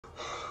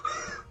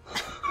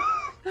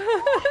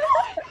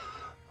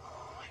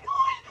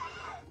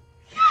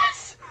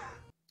Yes!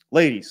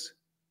 Ladies,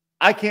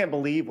 I can't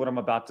believe what I'm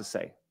about to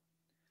say.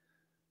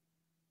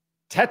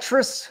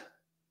 Tetris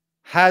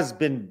has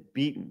been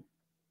beaten.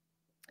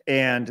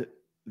 And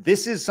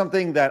this is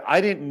something that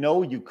I didn't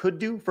know you could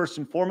do, first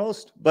and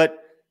foremost.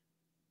 But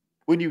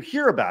when you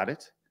hear about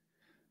it,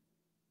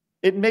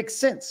 it makes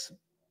sense.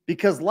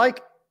 Because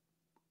like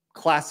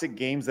classic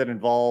games that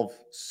involve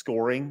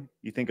scoring,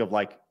 you think of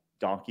like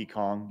Donkey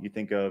Kong, you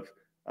think of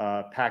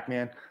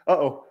Pac-Man.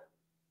 Uh-oh.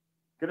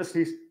 Gonna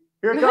sneeze.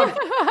 Here it comes.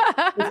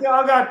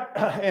 Oh God!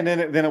 And then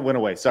it went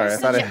away. Sorry,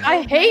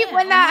 I hate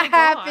when that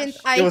happens.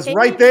 It was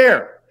right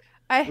there.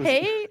 I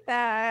hate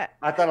that.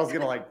 I thought I was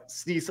gonna like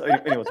sneeze.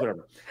 Anyways,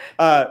 whatever.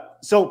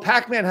 So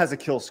Pac-Man has a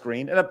kill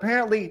screen, and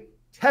apparently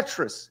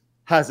Tetris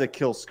has a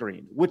kill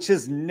screen, which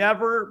has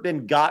never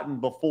been gotten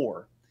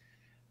before,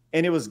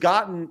 and it was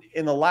gotten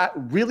in the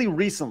really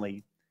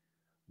recently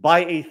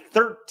by a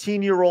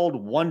 13-year-old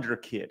wonder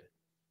kid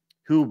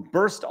who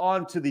burst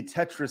onto the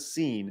Tetris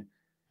scene.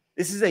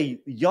 This is a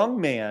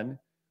young man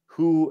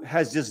who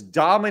has just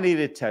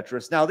dominated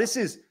Tetris. Now, this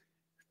is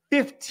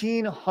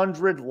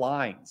 1,500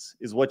 lines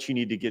is what you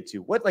need to get to.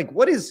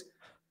 What is,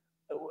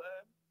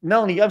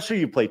 Melanie, I'm sure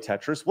you play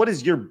Tetris. What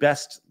is your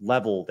best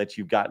level that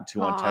you've gotten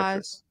to on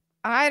Tetris?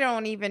 I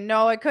don't even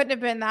know. It couldn't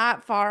have been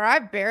that far. I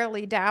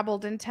barely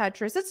dabbled in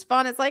Tetris. It's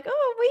fun. It's like,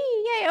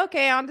 oh, yay,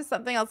 okay, on to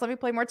something else. Let me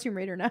play more Tomb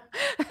Raider now.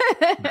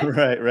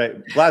 Right.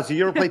 Glaz, do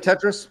you ever play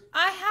Tetris?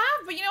 I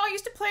have, but I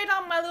used to play it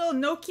on my little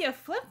Nokia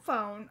flip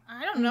phone.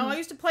 I don't know. I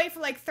used to play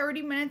for like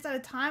 30 minutes at a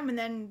time and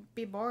then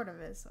be bored of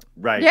it. So.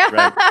 Right.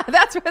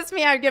 That's what's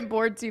me. I'd get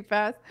bored too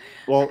fast.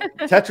 Well,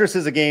 Tetris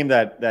is a game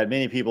that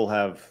many people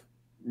have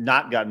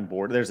not gotten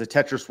bored. There's a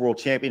Tetris World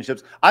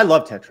Championships. I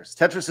love Tetris.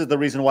 Tetris is the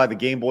reason why the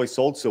Game Boy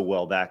sold so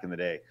well back in the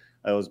day.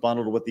 It was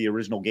bundled with the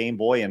original Game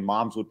Boy, and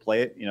moms would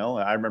play it.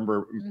 I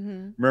remember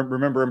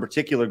in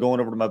particular going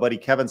over to my buddy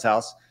Kevin's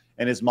house,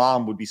 and his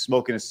mom would be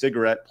smoking a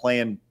cigarette,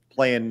 playing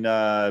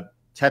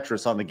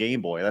Tetris on the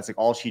Game Boy. That's like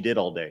all she did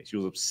all day. She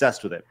was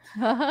obsessed with it.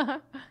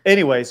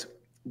 Anyways,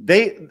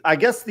 I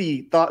guess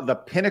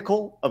the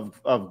pinnacle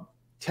of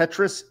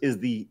Tetris is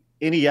the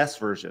NES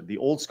version, the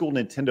old school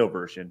Nintendo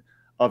version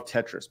of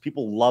Tetris.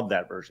 People love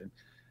that version.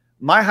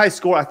 My high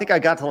score, I think I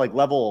got to like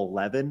level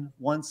 11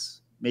 once,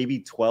 maybe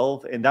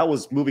 12, and that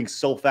was moving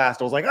so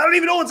fast. I was like, I don't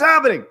even know what's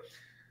happening.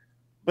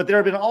 But there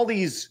have been all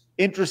these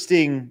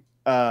interesting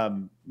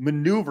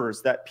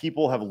maneuvers that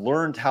people have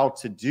learned how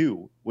to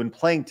do when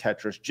playing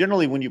Tetris.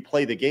 Generally, when you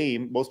play the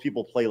game, most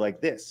people play like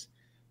this.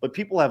 But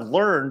people have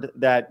learned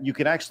that you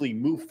can actually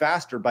move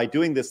faster by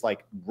doing this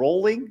like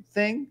rolling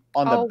thing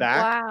on the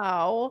back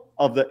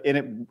of the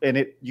and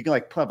it you can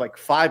like put like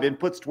 5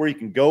 inputs to where you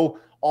can go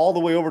all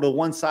the way over to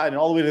one side and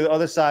all the way to the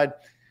other side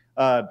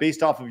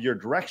based off of your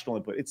directional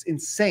input. It's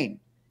insane.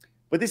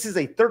 But this is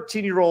a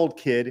 13-year-old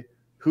kid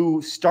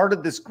who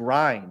started this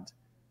grind,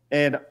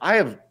 and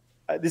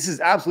this is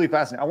absolutely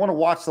fascinating. I want to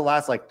watch the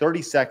last like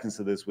 30 seconds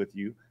of this with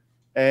you,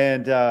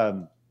 and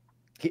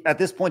at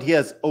this point, he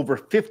has over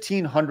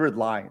 1,500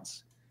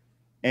 lines,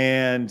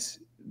 and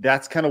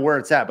that's kind of where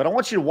it's at. But I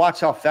want you to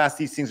watch how fast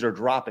these things are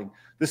dropping.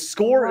 The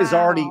score is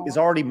already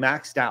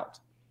maxed out.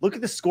 Look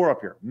at the score up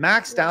here,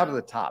 maxed out at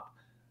the top.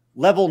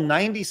 Level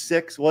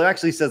 96. Well, it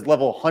actually says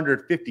level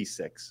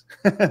 156.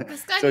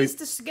 This guy needs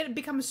to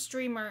become a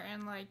streamer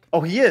and like.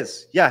 Oh, he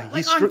is. Yeah,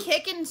 like on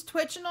Kick and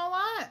Twitch and all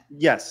that.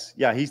 Yes.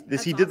 Yeah. He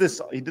did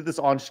this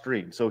on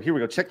stream. So here we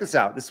go. Check this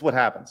out. This is what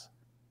happens.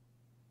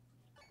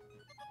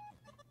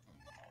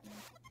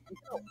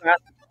 Oh my god!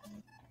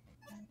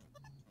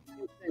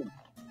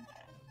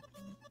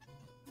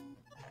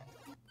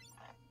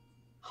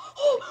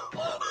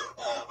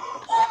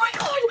 Oh my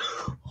god!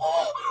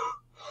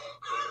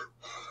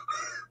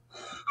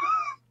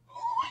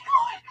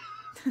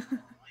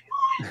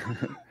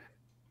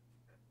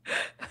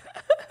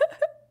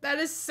 That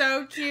is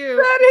so cute.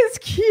 That is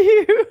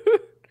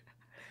cute.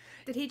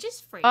 Did he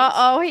just freeze?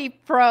 He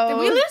froze. Did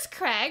we lose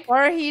Craig?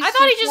 Or he's I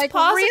thought he just like,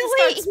 paused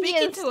really? and started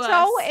speaking to us.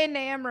 So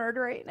enamored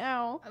right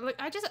now. Look,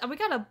 we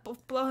gotta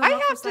blow him I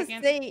up have for a to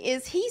second.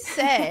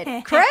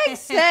 say, Craig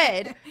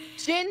said,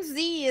 Gen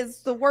Z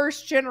is the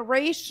worst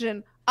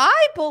generation.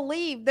 I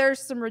believe there's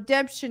some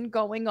redemption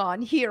going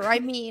on here. I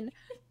mean,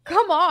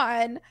 come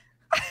on.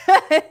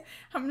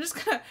 I'm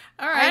just gonna.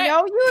 All right. I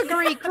know you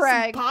agree,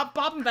 Craig. Pop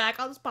him back.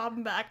 I'll just pop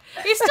him back.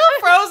 He's still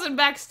frozen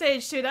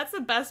backstage too. That's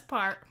the best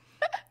part.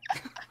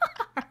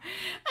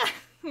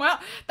 Well,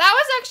 that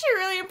was actually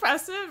really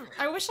impressive.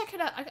 I wish I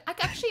could.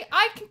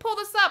 I can pull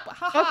this up.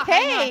 Ha,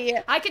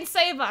 okay. I can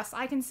save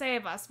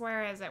us.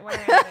 Where is it?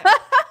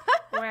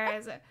 Where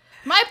is it?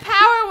 My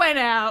power went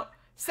out.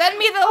 Send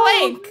me the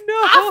link. No.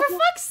 Oh, for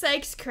fuck's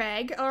sakes,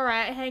 Craig. All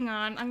right, hang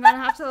on. I'm gonna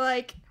have to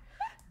like.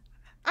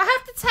 I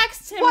have to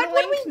text him. What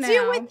would we now.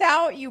 do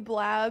without you,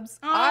 Blabs?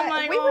 Oh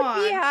my we God.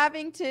 would be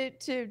having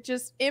to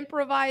just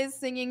improvise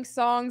singing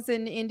songs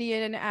in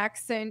Indian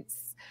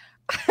accents.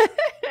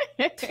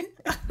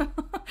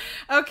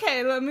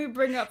 Okay, let me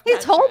bring up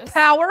His whole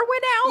power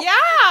went out?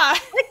 Yeah!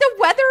 Like the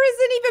weather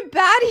isn't even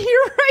bad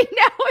here right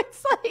now.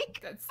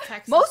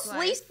 Texas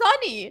Mostly life.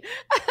 sunny.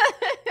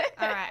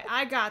 All right,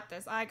 I got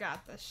this.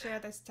 Share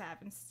this tab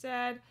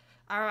instead.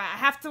 All right, I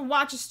have to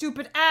watch a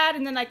stupid ad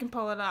and then I can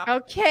pull it up.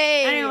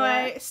 Okay.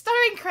 Anyway,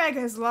 Stuttering Craig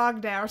has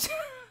logged out.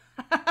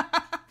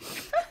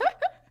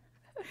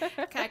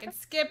 Okay, I can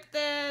skip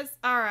this.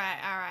 All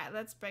right,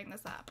 let's bring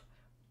this up.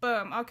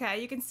 Boom.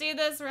 Okay, you can see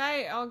this,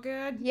 right? All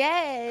good?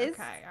 Yes.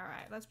 Okay, all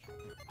right, let's...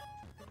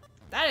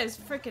 That is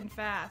freaking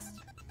fast.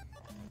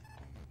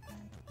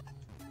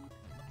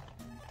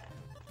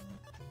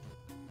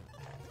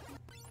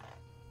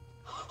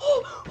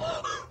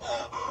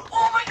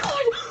 Oh my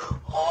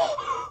god!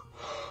 Oh.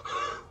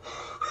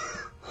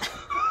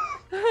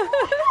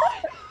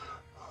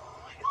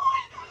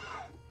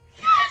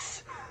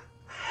 Yes!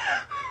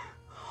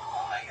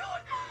 Oh my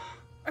god!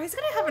 Oh, he's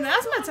gonna have an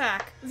asthma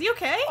attack. Is he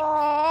okay?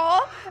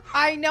 Oh,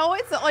 I know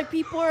it's like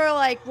people are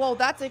like, "Whoa,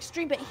 that's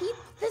extreme," but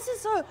this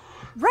is a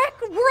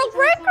world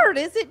record,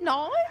 is it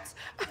not?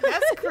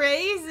 That's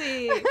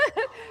crazy. And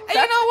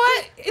you know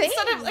what?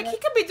 Instead of like, he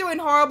could be doing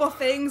horrible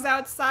things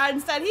outside.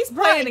 Instead, he's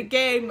playing a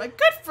game. Like,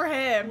 good for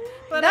him.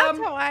 But That's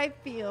how I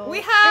feel.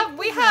 we have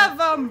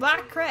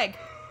Black Craig.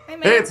 Hey,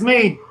 man. Hey, it's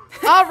me.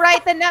 All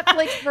right, the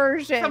Netflix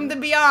version From the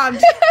beyond.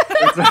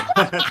 That's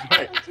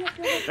right.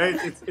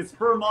 Hey, it's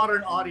for a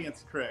modern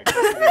audience, Craig.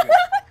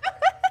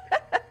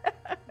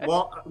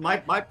 Well, my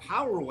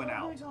power went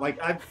out. Like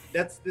I think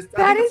it's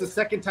the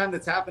second time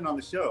that's happened on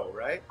the show,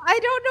 right? I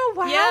don't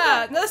know why.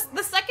 Yeah,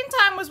 the second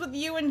time was with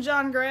you and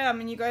John Graham,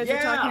 and you guys were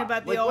talking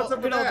about the what's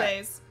up with good old that?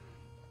 days.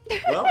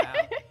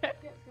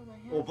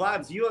 Well,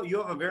 Blabs, you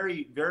have a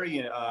very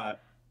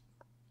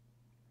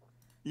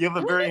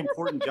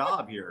important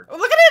job here.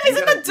 Look at him, he's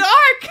in the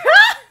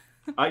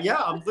dark. Yeah,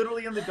 I'm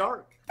literally in the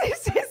dark.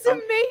 This is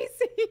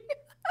amazing.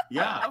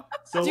 Yeah.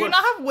 So Do you look,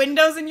 not have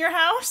windows in your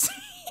house?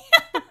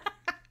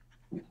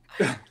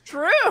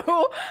 True.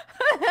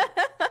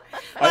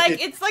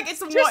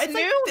 It's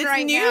noon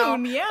right now.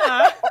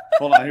 Yeah.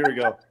 hold on, here we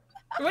go.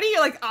 What are you,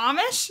 like,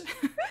 Amish?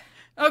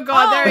 Oh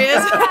god, there he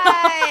is.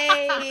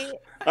 Right.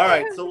 All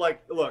right, so look,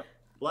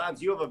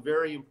 Blabs, you have a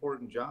very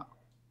important job.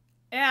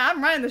 Yeah,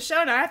 I'm running the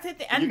show now. I have to hit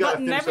the end You gotta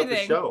button and finish up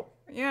everything. the show.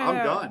 Yeah.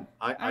 I'm done.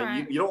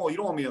 Alright. You don't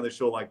want me on the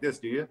show like this,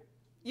 do you?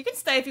 You can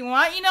stay if you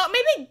want. You know,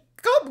 maybe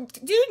go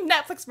do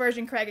Netflix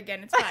version Craig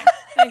again. It's fine.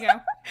 There you go.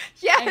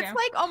 Yeah, There you it's go.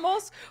 like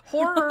almost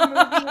horror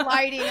movie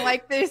lighting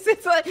like this.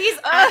 It's like He's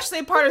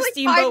actually part of like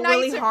Steamboat Five Nights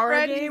Willie at horror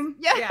Freddy's. game.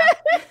 Yeah.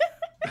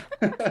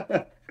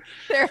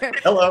 There.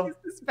 Hello.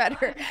 This is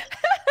better.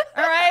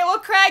 All right. Well,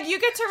 Craig, you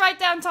get to write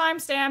down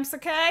timestamps,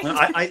 okay?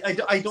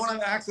 I don't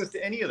have access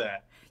to any of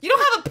that. You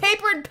don't have a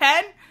paper and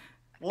pen?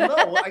 Well,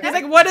 no. He's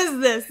like, what is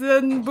this?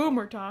 Then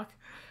boomer talk.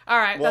 All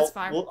right, Well, that's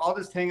fine. Well, I'll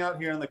just hang out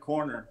here in the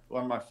corner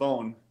on my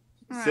phone.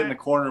 All Sit in the right.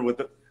 corner with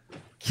the.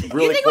 You think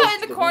close about it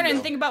in to the corner and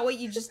window. think about what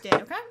you just did,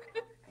 okay?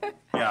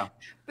 Yeah.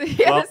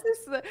 Yeah, Well- this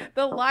is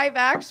the live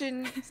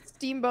action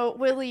Steamboat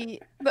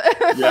Willie.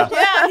 Yeah.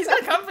 Yeah, he's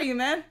gonna come for you,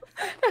 man.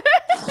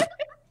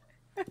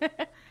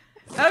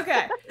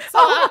 Okay. So,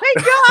 Oh my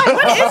god!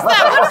 what is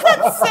that? What is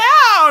that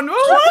sound?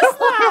 What was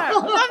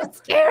that? I'm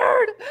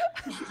scared.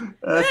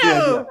 That's the Ew.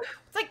 idea.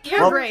 It's like ear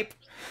Well- rape.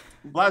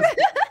 Blabs,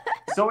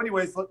 so,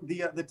 anyways, look, the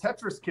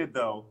Tetris kid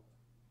though,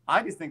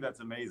 I just think that's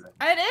amazing.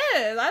 It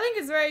is. I think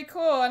it's very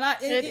cool, and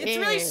It it's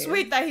really is.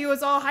 sweet that he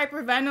was all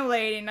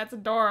hyperventilating. That's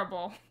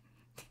adorable.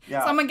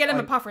 Yeah. Someone get him a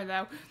like, puffer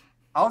though.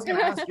 I was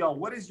gonna ask y'all,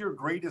 what is your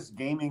greatest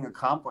gaming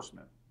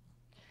accomplishment?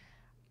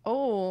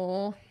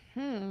 Oh,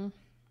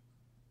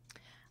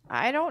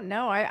 I don't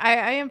know.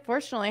 I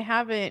unfortunately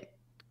haven't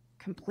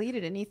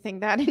completed anything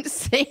that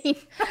insane.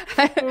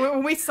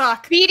 We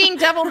suck. Beating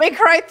Devil May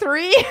Cry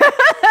 3.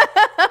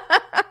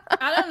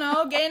 I don't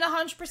know, getting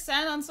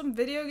 100% on some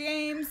video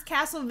games.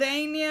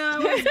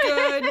 Castlevania was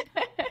good.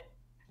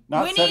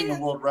 Not Winning- setting a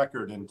world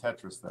record in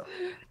Tetris though.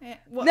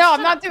 Well, No, I'm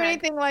shut not up, doing Craig.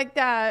 anything like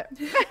that.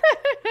 I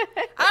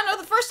don't know.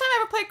 The first time I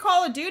ever played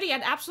Call of Duty, I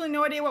had absolutely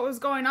no idea what was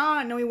going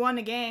on, and we won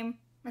the game.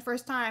 My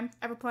first time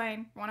ever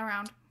playing, won a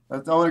round.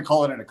 That's I wouldn't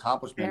call it an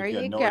accomplishment There if you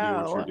had you no idea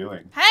what go. you're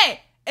doing.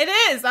 Hey, it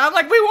is. I'm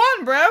like, we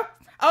won, bro.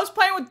 I was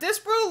playing with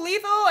Disbrew,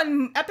 Lethal,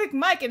 and Epic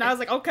Mike, and I was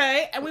like,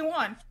 okay, and we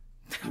won.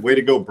 Way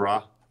to go,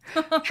 brah.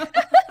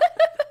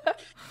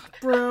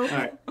 Bro. All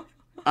right.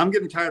 I'm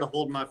getting tired of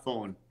holding my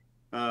phone.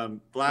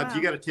 Blabs, Wow.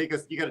 you gotta take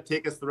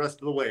us the rest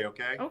of the way,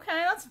 okay?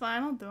 Okay, that's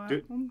fine. I'll do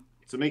it.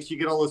 So make sure you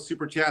get all those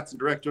super chats and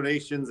direct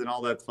donations and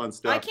all that fun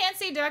stuff. I can't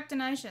see direct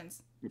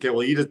donations. Okay,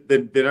 well you just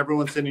then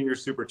everyone send in your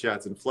super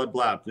chats and flood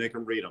Blabs, make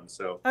them read them.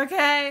 So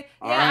Okay.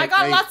 All Yeah, I right,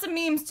 got hey. lots of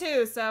memes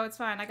too, so it's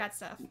fine. I got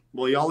stuff.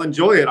 well y'all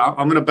enjoy it.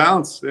 I'm gonna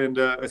bounce and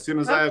as soon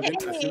as I Okay.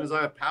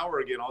 have power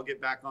again, I'll get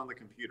back on the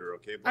computer,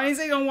 okay? I Blabs? mean,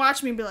 they're gonna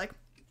watch me and be like,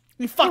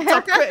 "You fucked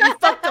up, Crit. You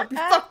fucked up. You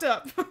fucked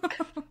up."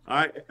 All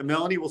right,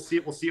 Melanie, we'll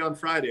see you on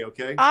Friday,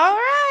 okay? All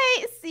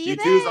right. See you You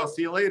then. too. I'll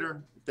see you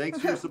later. Thanks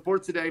for your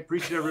support today.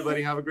 Appreciate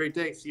everybody. Have a great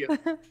day. See ya.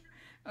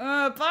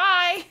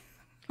 Bye.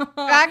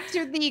 Back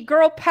to the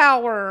girl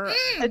power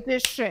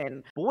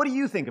edition. But what do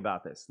you think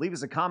about this? Leave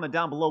us a comment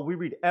down below. We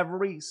read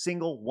every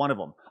single one of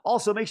them.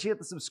 Also, make sure you hit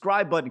the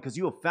subscribe button because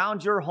you have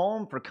found your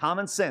home for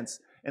common sense.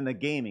 in the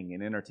gaming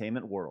and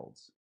entertainment worlds.